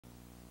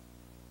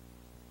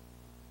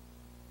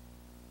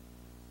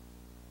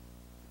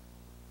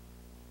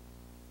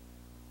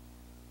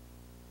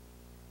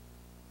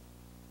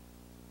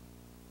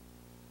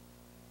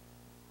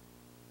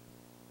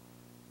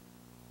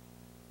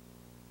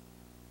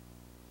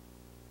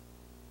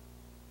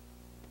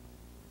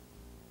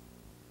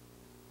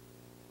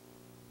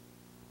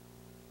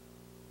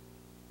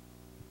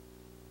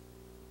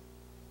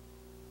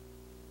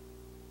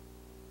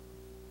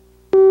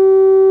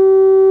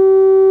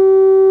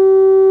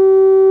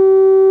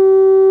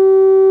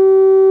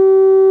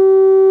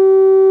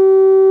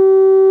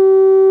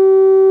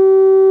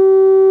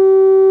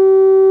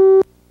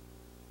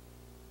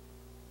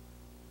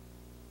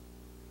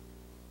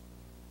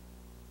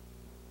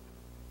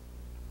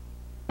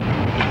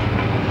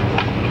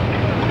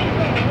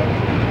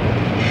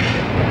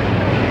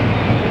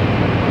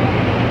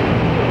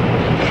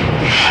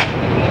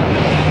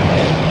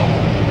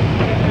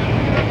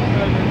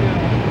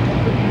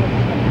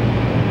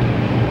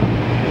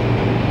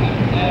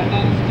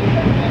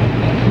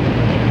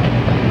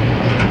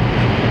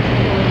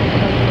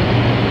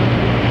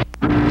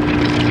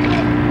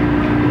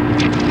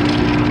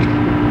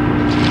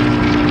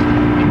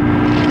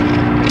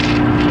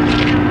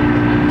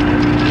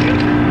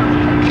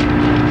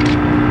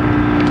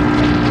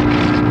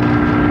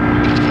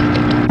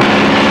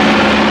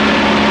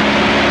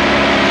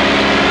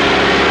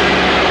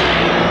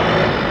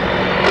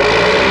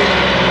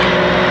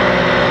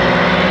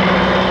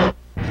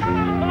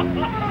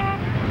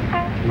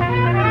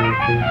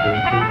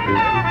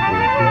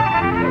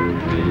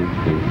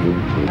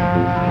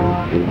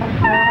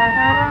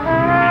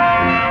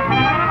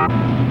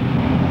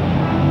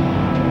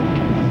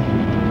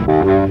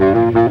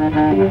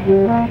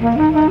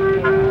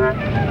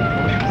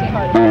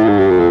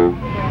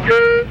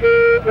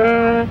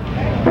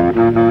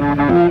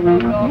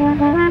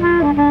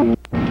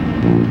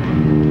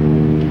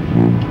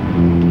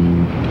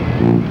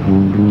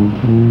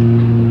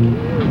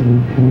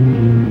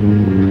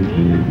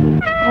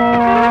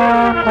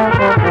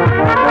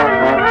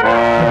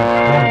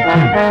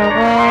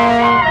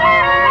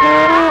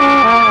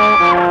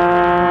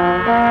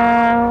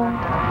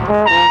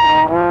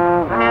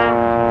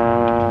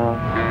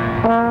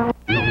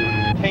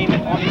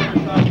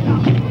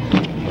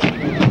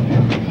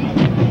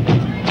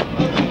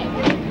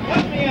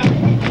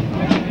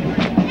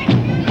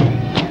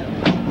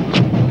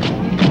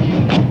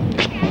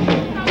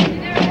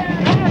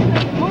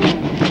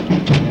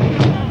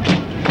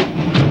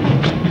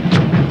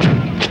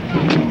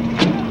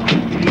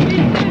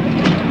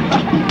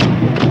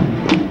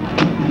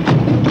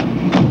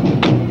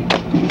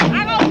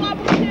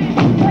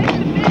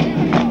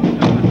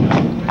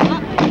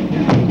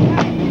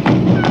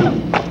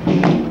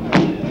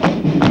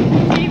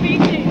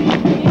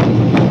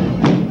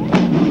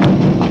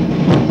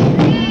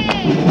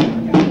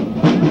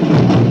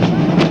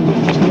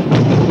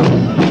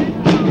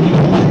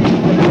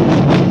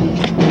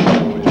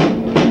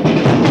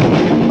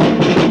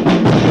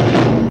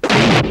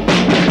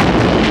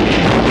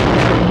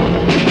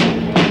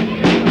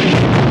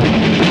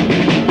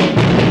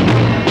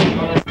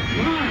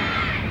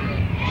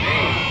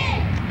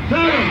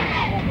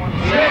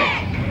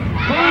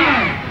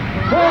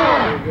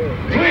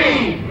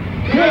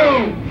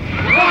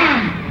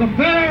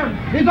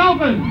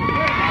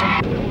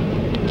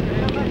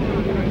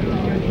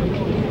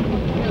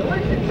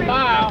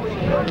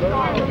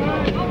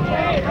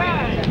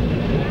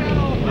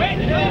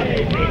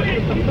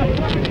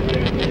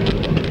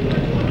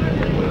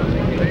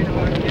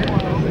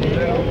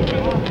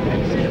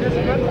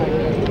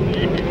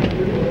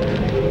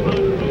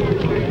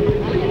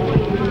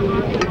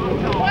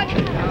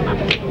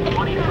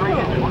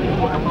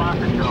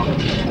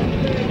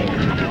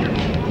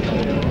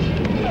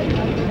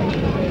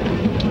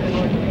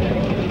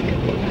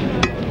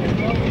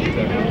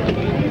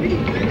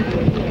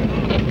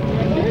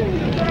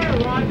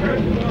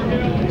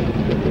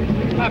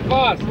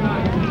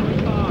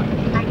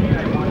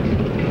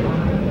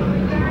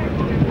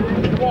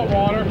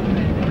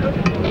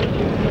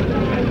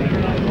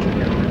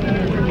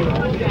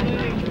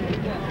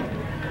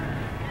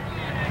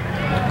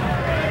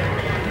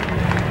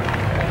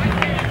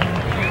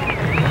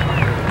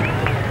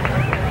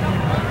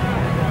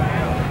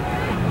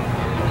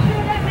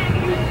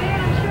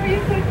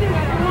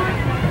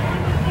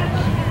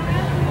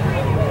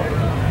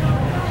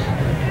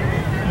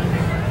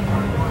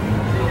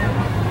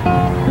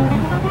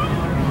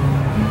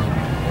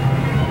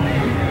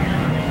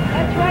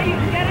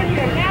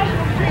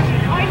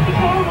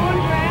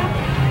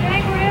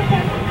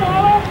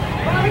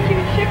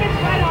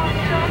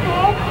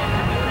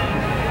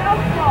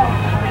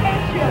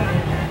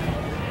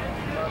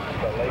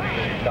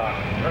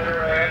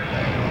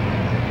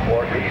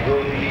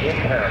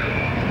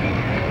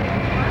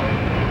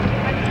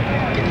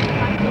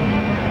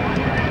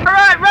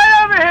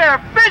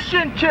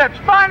Chips,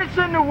 finest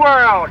in the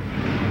world,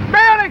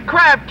 Maryland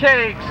crab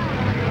cakes,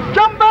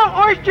 jumbo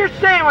oyster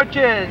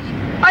sandwiches,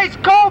 ice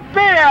cold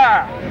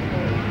beer.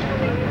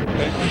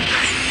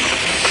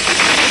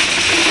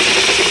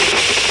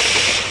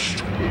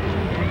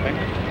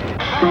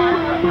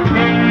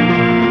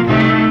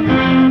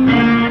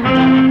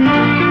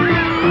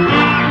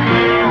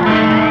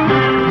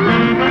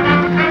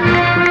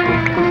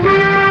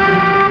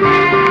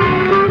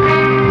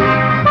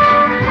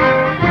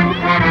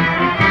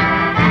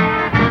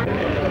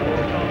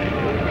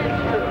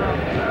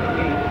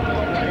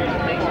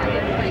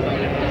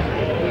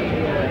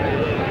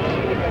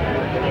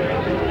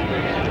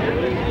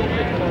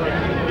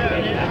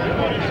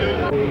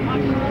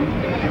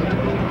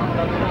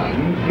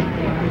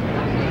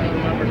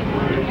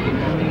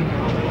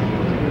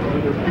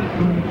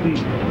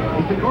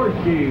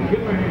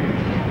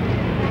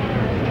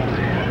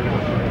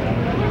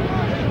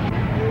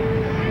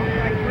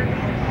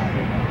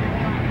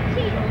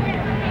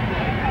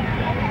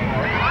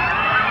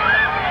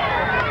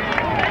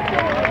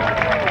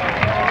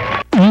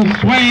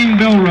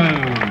 Swainville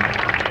Road.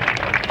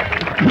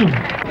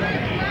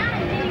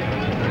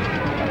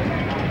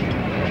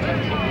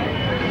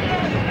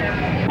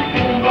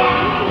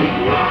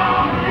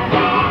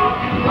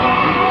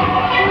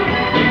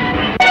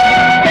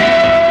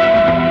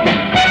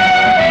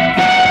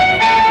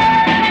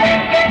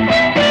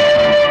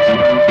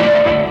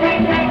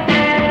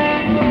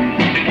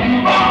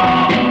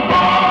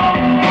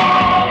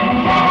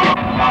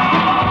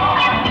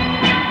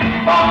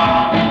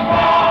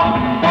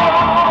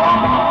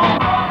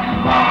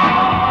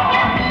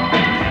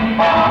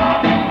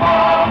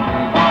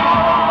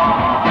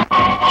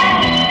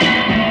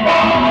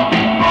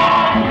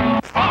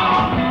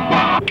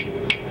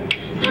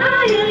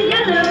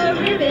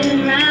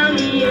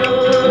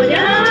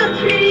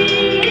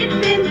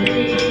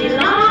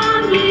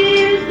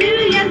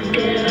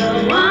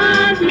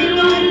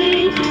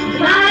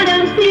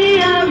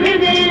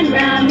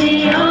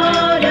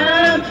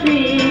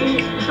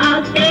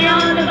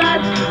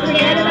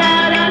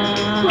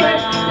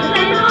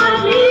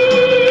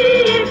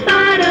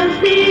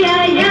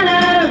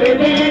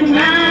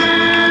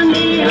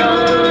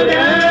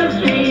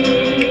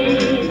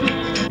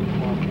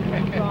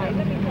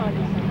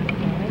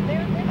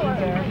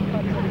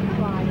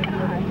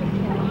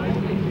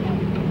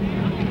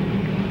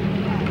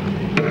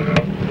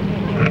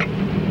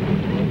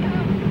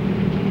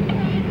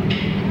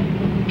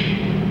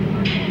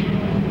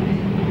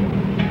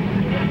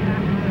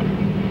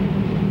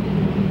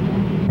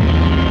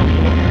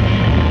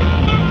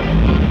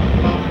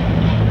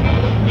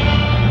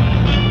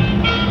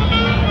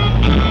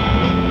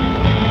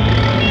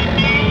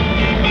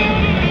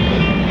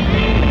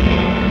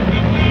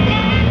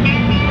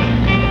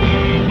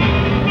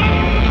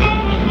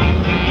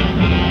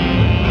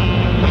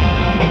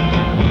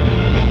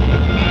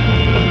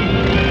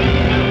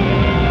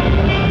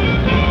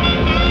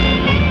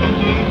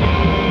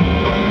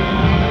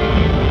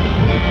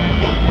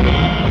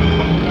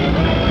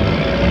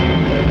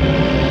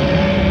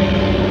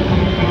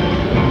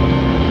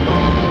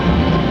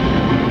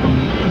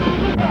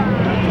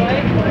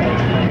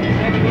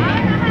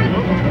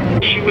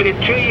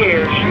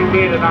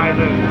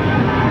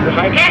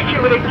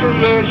 2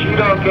 years, you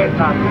don't get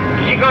nothing.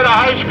 Did you go to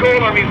high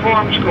school or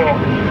reform school?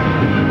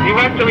 You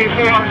went to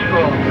reform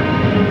school.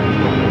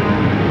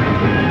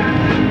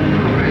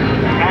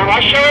 Now,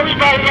 I'll show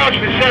everybody else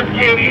except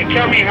you. You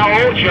tell me how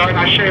old you are, and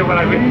I'll show you what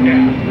I've written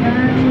down.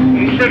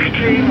 He's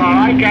 16. Oh,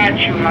 I got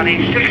you,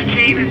 honey.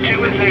 16 and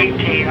 2 is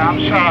 18. I'm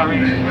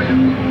sorry.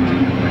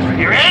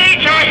 Your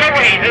age or your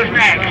weight is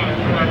next.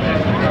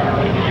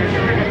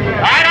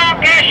 I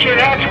don't guess you.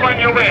 That's when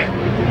you win.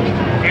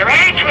 Your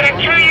age within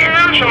 2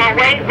 years or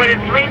weight within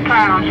 3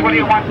 pounds. What do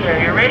you want there?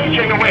 Your age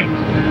or your weight?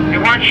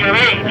 You want your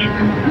age.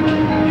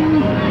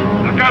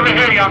 Look over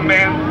here, young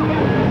man.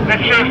 That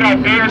shows how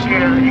bears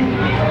here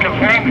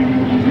conforming.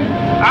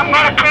 I'm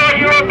going to call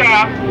you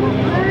about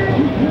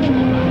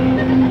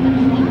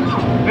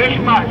this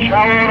much.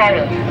 How old are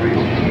you?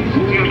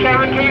 You're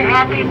 17.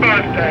 Happy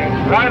birthday.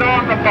 Right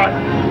on the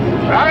button.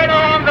 Right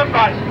on the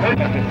button.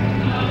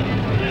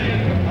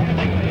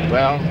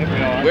 Well,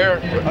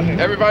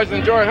 everybody's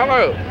enjoying.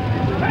 Hello.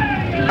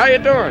 How you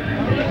doing?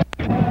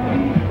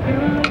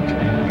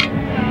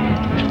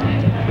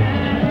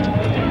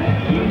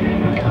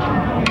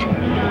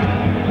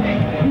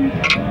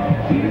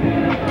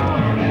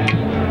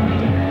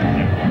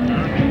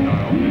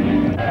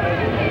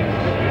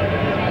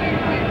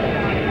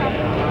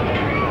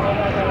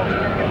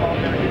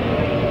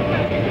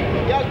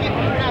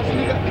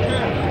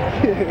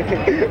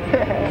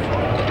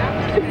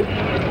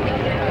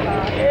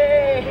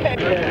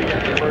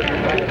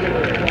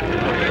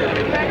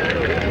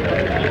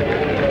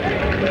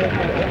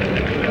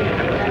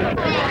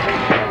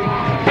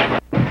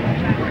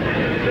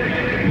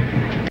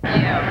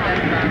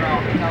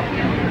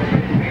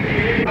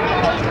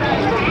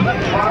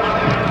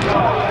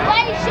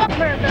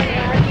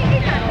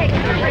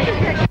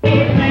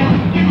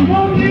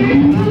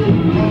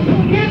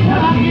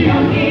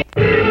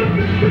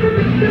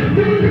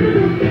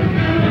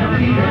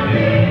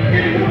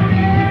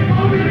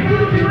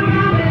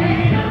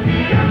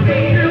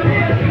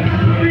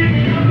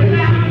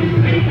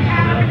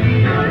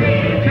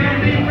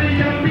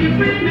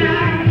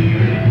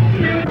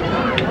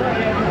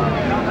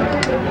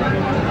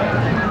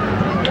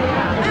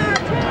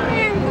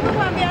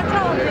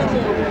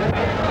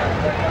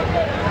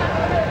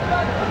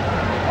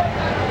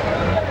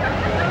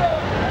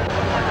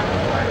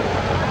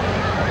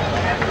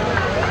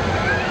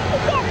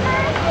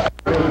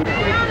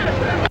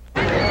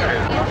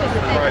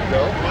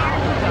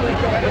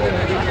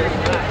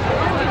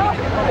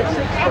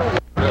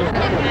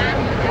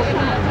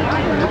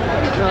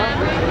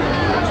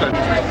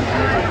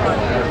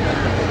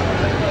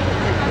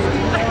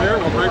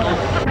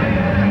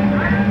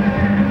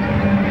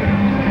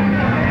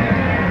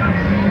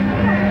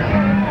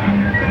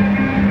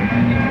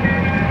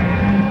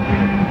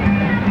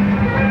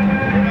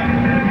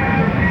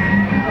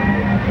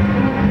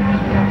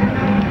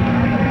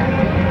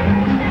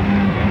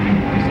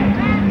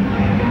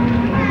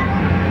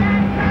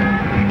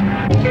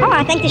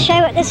 I think the show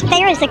at this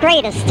fair is the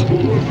greatest.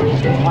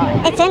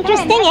 It's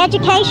interesting,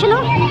 educational,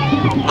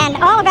 and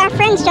all of our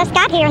friends just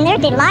got here and they're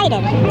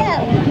delighted.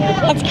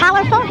 It's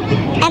colorful,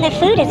 and the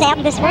food is out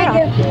of this world,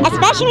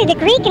 especially the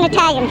Greek and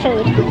Italian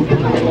food.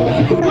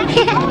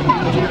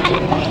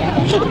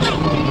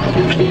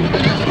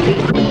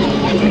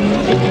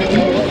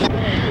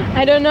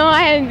 I don't know,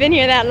 I haven't been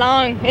here that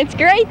long. It's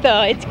great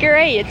though, it's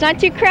great. It's not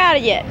too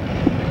crowded yet.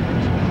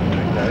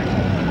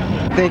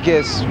 I think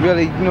it's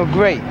really,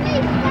 great.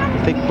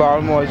 I think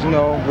Baltimore is,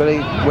 really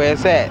where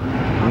it's at,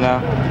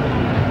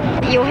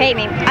 You'll hate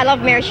me. I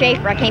love Mayor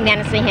Schafer. I came down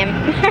to see him.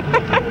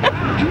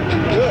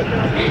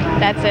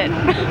 That's it.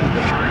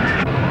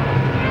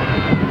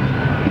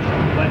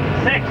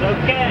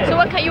 Okay. So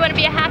what kind, you want to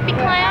be a happy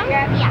clown?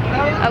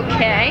 Yeah.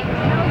 Okay.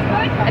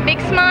 A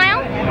big smile?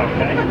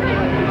 Okay.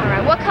 All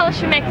right. What color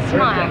should make the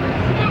smile?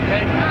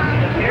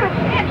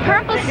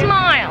 Purple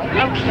smile.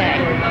 Okay.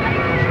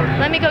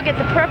 Let me go get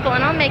the purple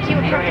and I'll make you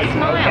a purple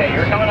smile. Okay,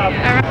 you're coming up.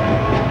 All right.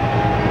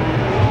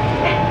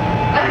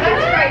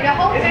 That's great. Now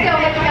hold still.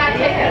 Let the guy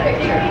take a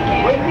picture.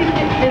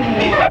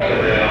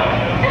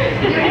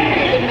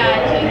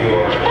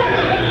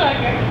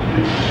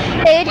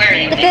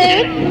 The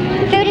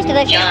food is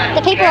delicious.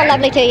 The people are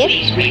lovely to you. I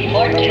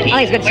think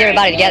it's good to see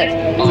everybody together.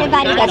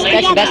 That's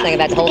the best thing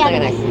about the whole thing, I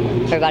think.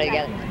 Everybody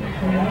together.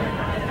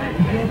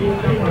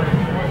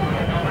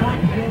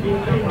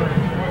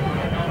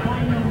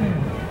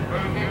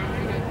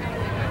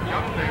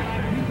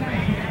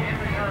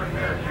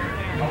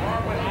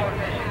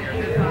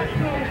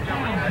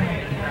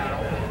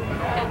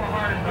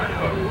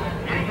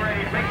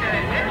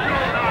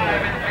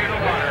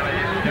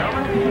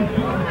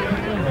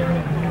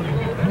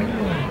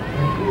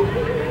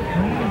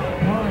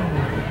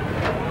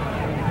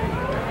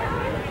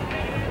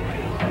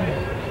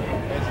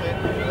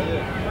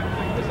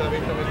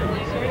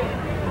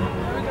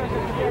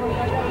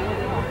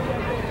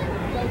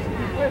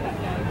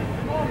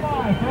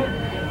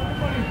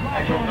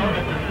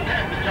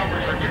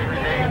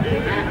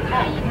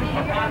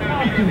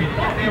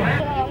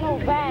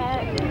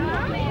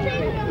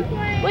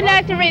 We'd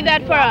like to say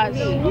that for us.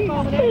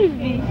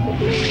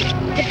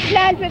 The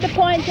plant with the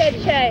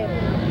pointed shape.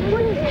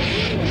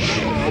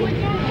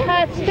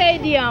 A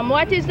stadium.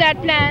 What is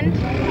that plant?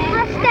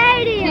 A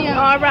stadium.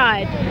 All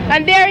right.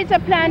 And there is a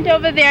plant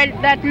over there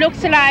that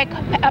looks like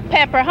a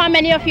pepper. How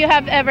many of you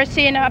have ever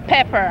seen a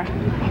pepper?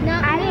 No,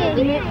 I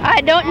didn't.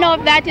 I don't know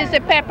if that is a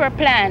pepper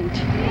plant,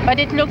 but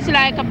it looks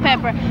like a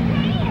pepper.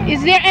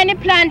 Is there any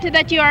plant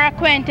that you are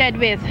acquainted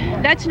with?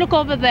 Let's look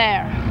over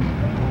there.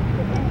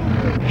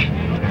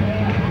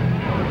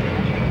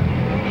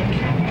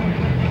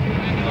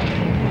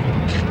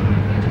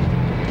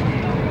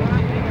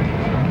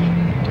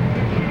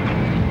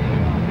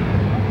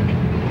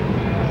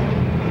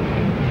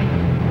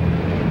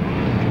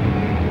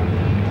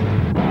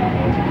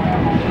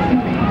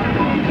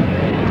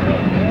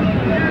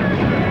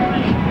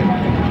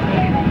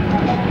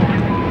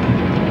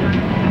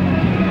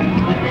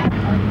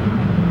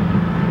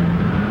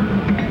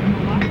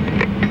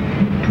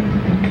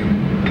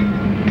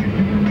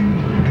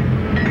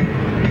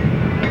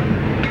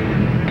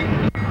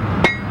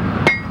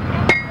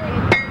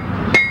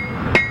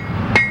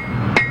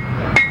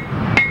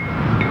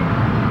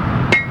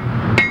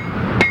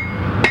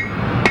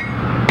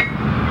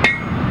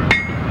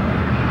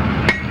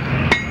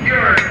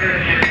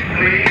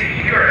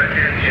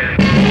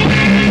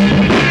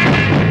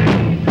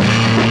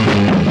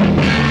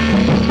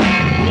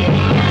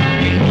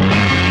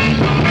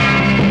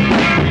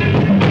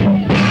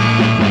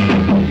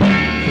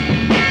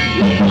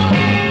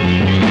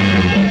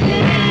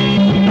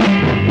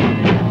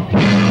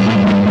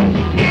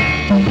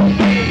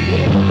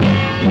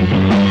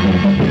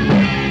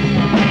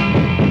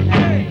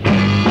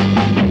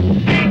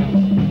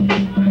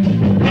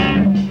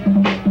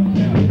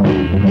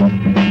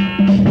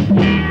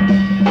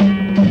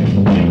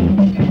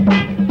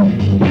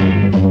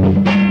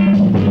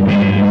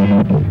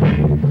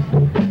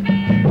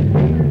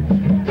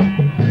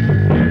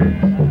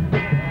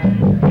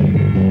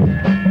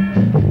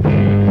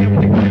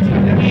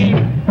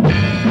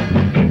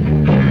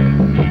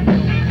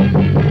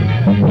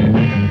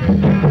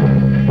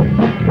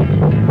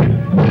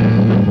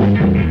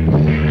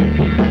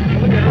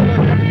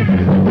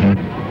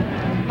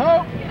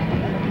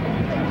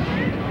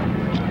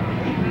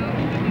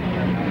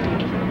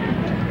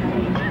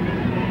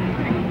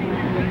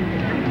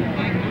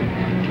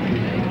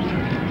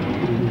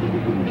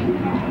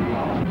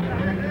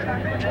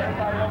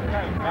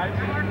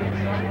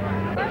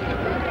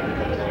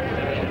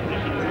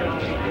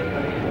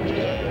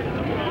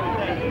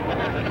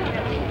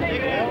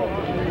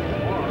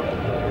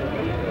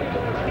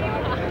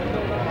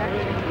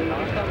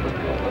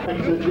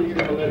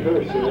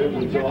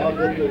 So I'll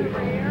get the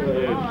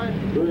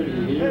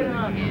birdie here.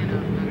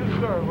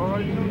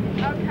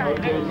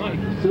 Okay,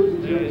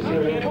 Susan's going to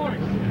serve.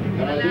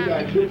 And I think I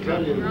should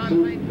tell you that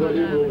Susan put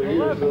him over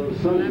here so the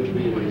sun would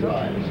be in his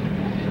eyes.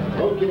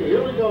 Okay,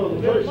 here we go.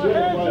 The first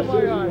serve by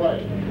Susan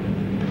White.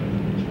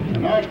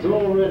 And that's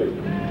all ready.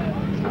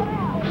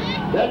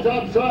 That's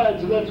outside,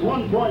 so that's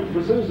 1 point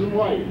for Susan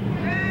White.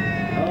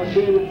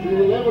 Okay, it's an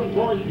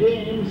 11-point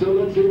game, so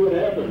let's see what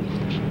happens.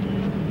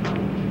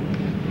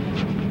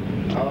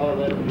 Oh,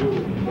 that's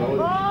good,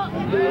 fellas.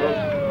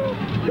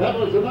 That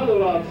was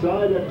another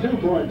outside at 2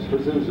 points for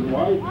Susan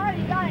White.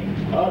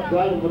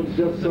 Outside one's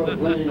just sort of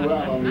playing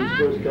around on these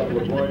first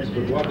couple of points,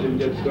 but watch him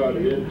get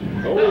started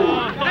in. Oh,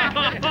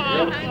 that's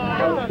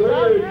a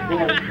 3rd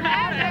point.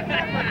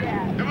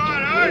 Come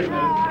on, Art.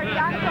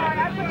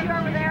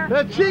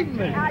 That's cheating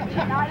me.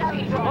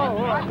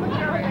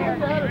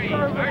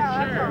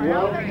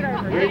 Well,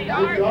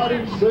 it's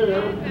Artie's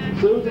serve.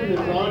 Susan,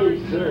 it's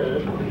Artie's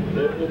serve.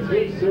 It's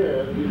his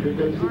serve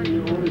because you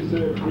only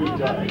serve 3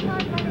 times.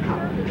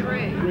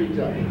 3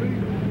 times.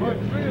 What,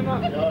 3 or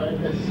nothing? All right.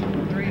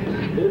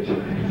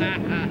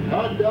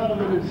 Art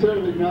Donovan is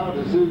serving now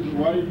to Susan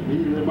White. He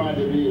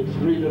reminded me it's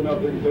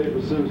 3-0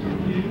 favor Susan.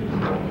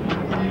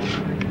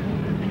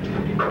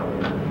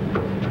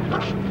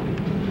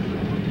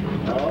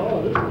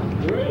 Oh, this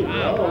is great. Oh,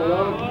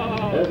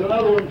 well, there's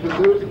another one for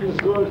Susan. The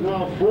score is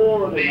now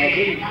 4-0.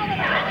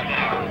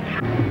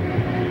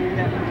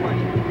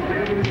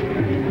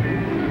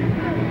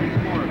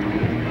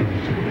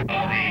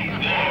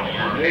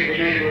 There's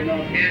another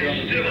announcement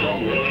coming from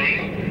somewhere.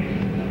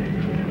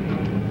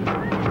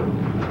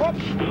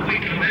 We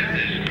commend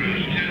this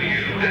cruise to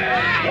you.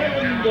 And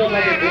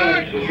another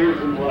point for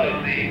Susan White.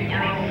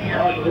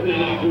 Art hit it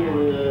into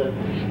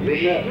the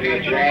net for a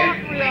drive.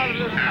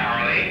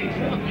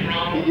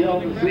 He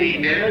yelled to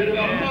Susan, they're making a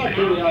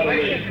mockery out of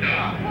it.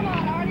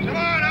 Come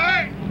on,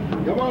 Art.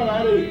 Come on,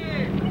 Artie.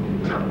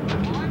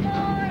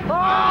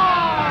 Oh,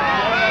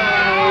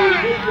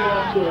 he did get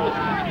up there.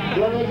 So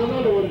there's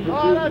another one for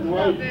Susan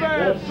White.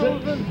 That's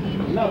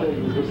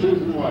 6-0 for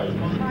Susan White.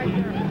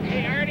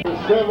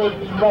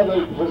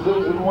 7-0 for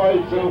Susan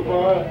White so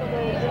far.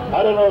 I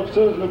don't know if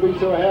Susan will be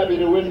so happy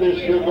to win this,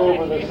 she'll go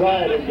over the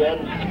side again.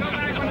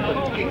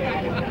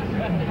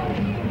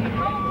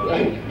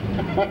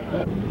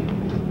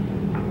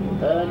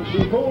 And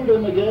she pulled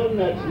him again.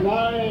 That's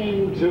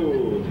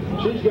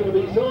 9-2. She's going to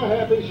be so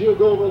happy she'll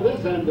go over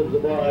this end of the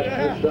bar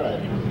this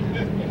time.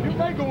 You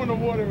may go in the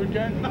water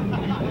again.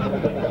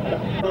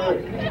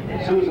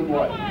 Susan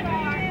White.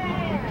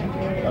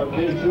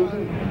 Okay,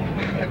 Susan.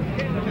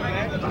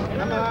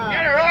 Come on.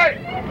 Get it right.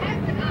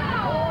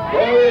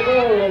 There we go.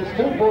 That's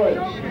 2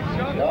 points.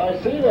 Now I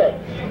see that.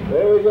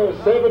 There we go.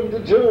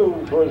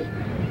 7-2 for.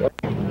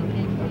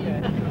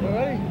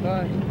 Ready?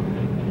 Bye.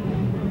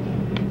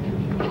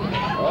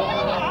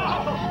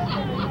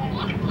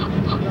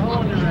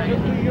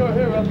 You're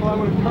here, that's why I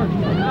would have cursed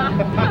you.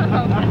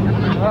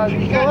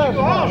 Come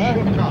on,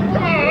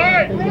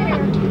 right?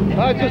 I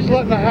just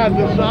letting her have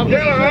this. I'm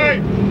get it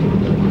right.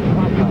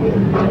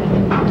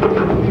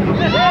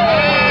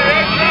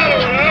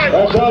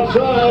 That's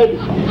outside,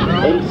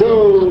 and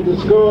so the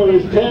score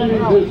is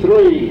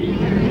 10-3.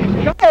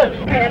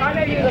 And I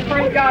know you're the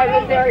first guy in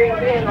this area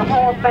to be in the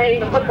Hall of Fame,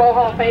 the Football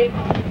Hall of Fame,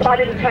 but I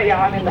didn't tell you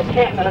I'm in the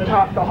Canton and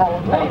Tosca Hall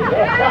of Fame.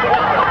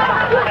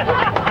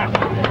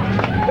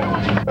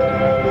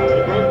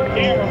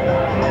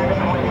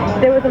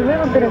 There was a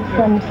little bit of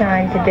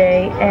sunshine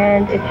today,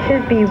 and it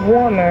should be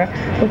warmer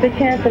with a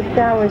chance of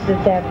showers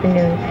this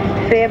afternoon.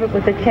 Favored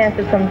with a chance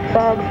of some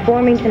fog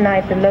forming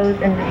tonight, the lows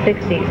in the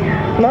 60s.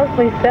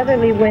 Mostly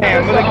southerly winds.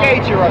 Yeah, with the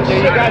gates are up there,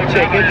 you got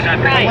tickets.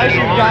 Unless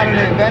you've got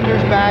a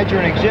vendor's badge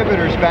or an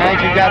exhibitor's badge,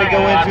 you've got to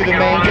go in through the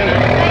main gate.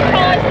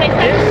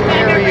 This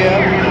area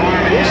here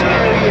is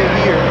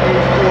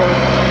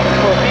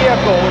for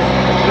vehicles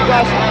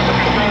because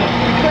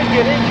you could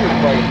get injured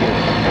right here.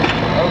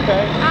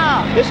 Okay?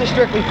 This is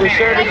strictly for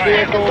service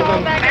vehicles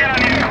and...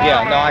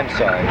 Yeah, no, I'm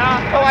sorry.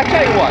 Oh, I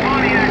tell you what.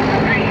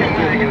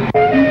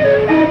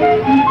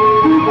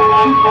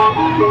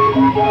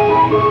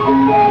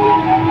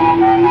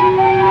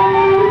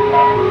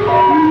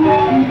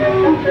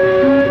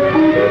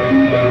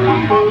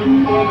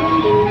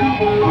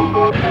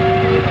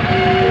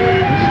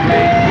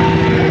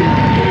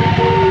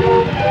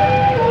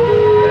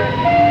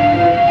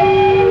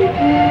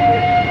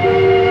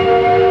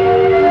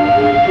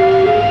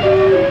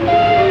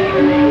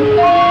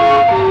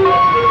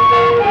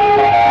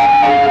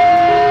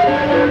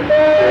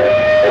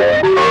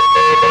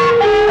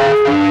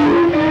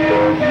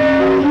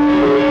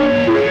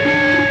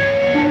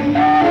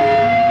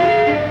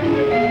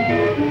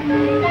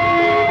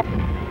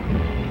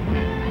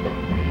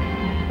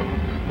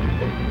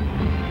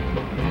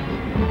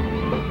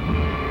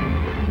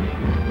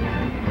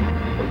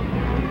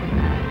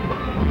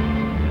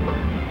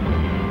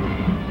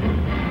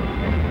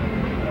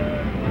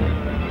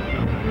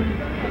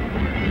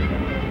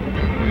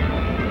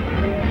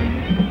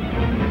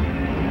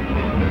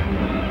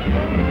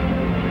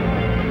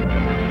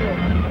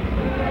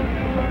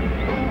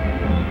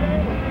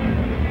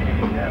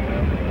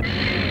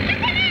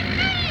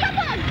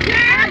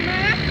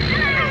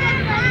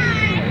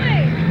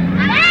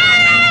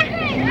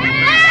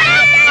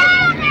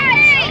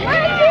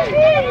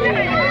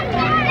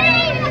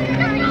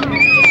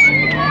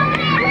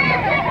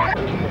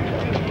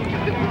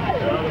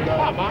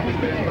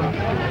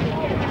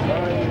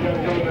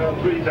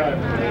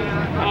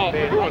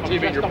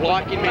 TV, you're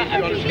blocking me,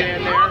 you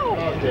understand there?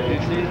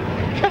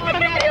 Okay. Come on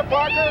out here,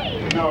 Parker.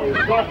 No,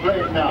 stop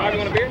playing now. You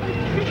want a beer?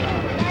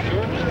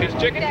 Sure. His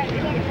chicken?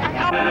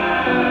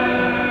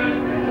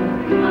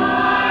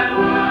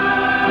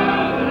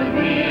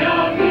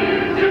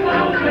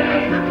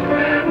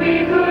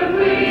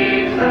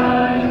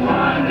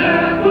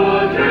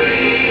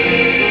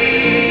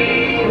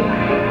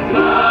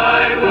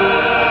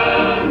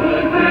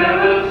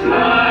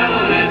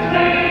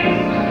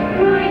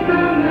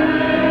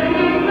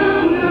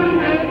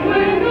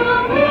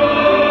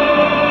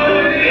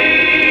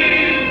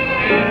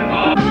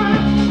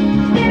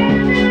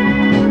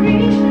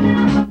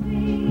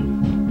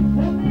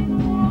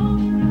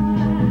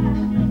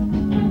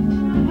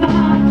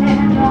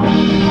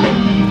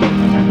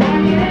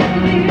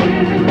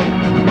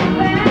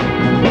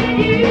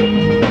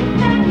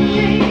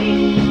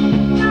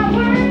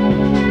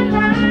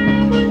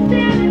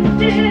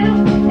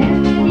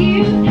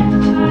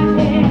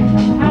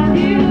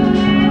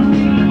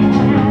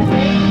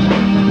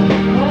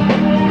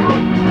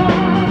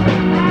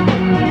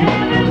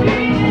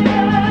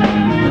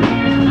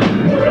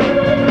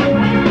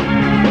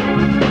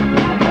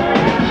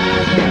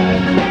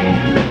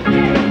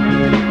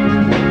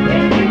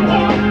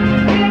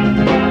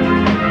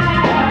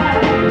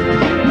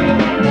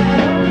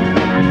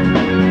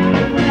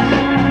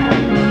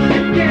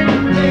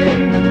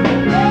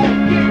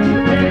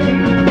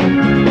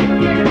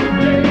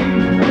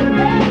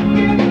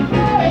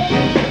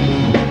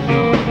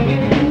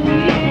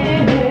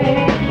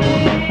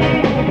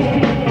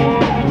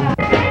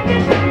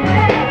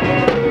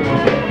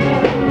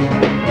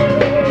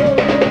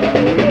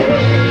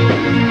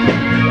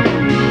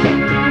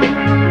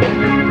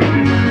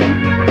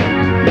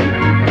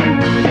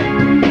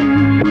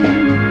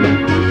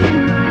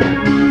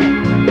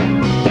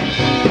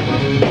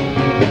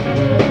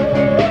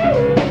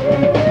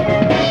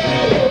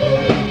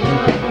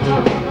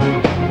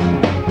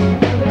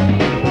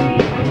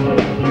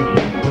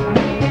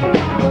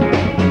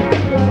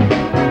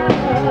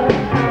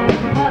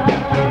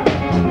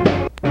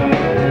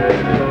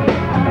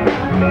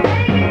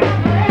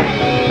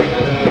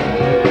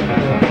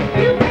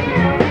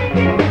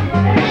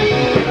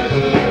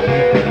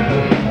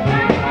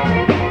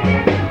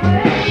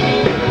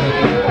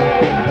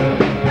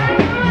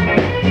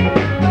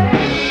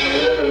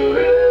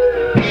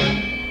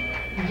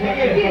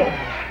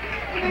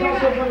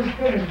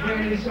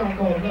 song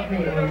called Let Me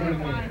or Leave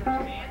Me.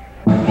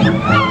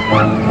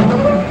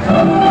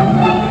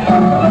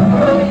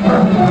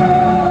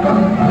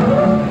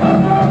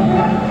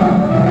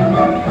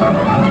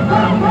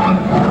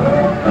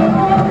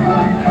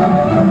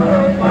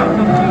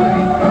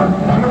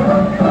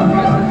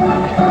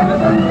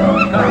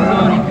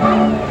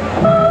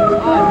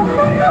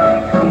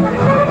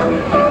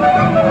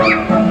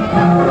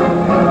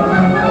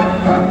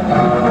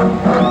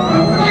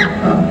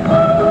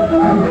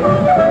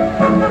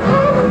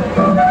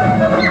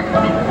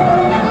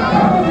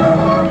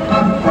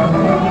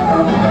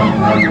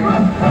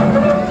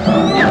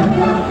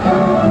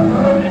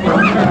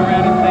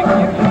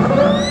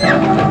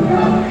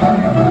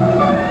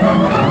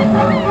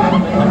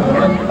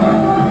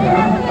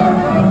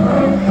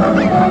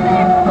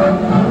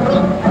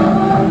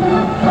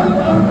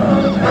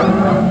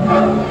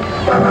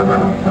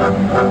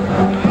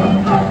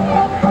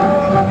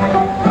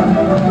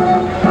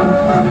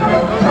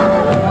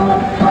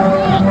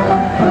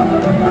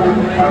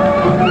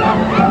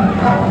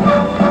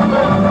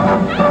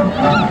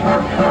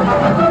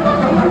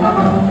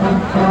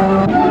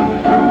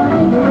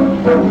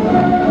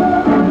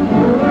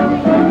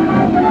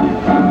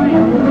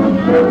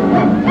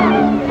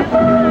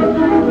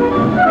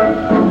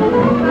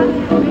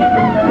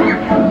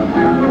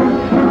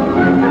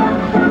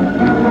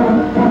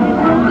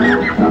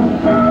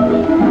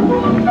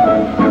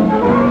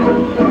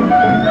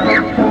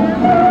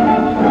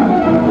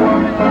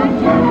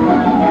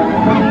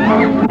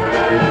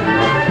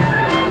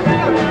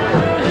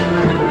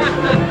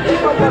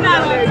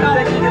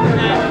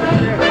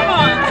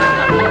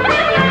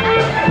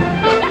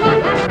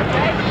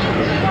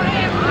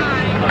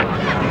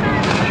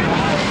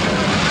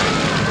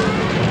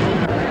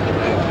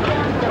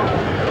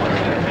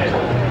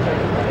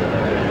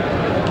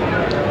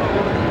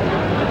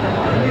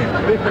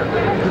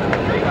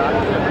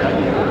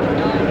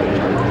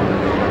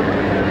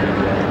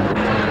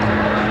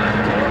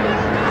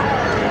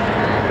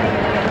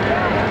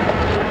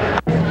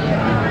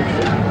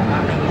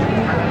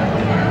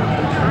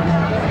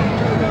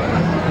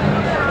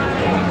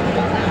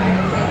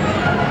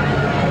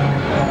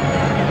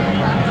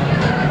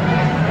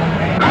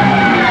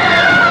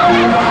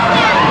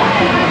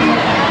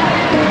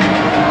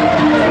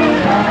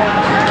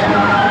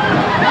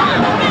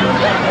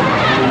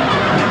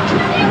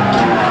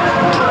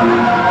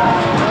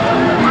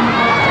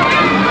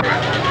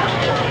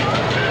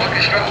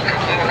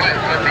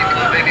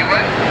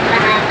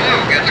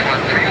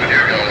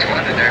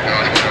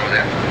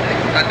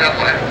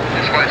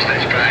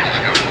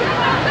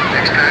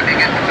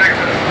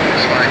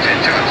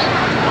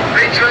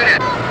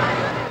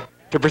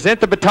 To present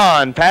the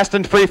baton, passed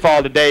in free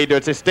fall today to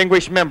its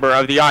distinguished member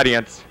of the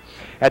audience.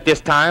 At this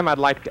time, I'd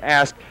like to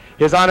ask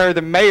His Honor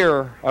the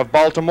Mayor of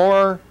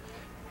Baltimore,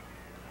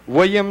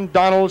 William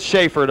Donald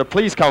Schafer, to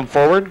please come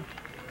forward,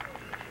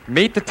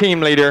 meet the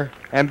team leader,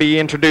 and be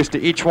introduced to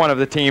each one of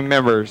the team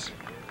members.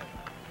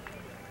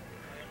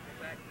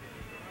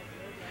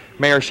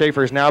 Mayor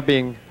Schafer is now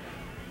being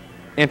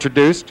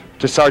introduced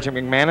to Sergeant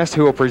McManus,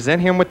 who will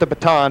present him with the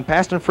baton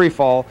passed in free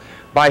fall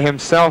by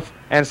himself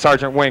and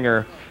Sergeant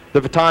Winger. The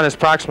baton is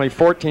approximately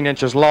 14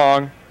 inches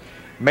long,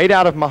 made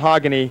out of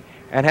mahogany,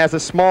 and has a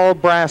small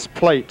brass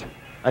plate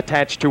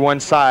attached to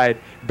one side,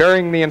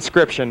 bearing the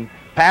inscription,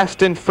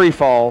 "Passed in free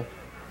fall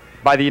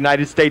by the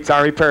United States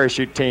Army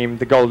Parachute Team,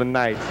 the Golden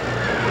Knights."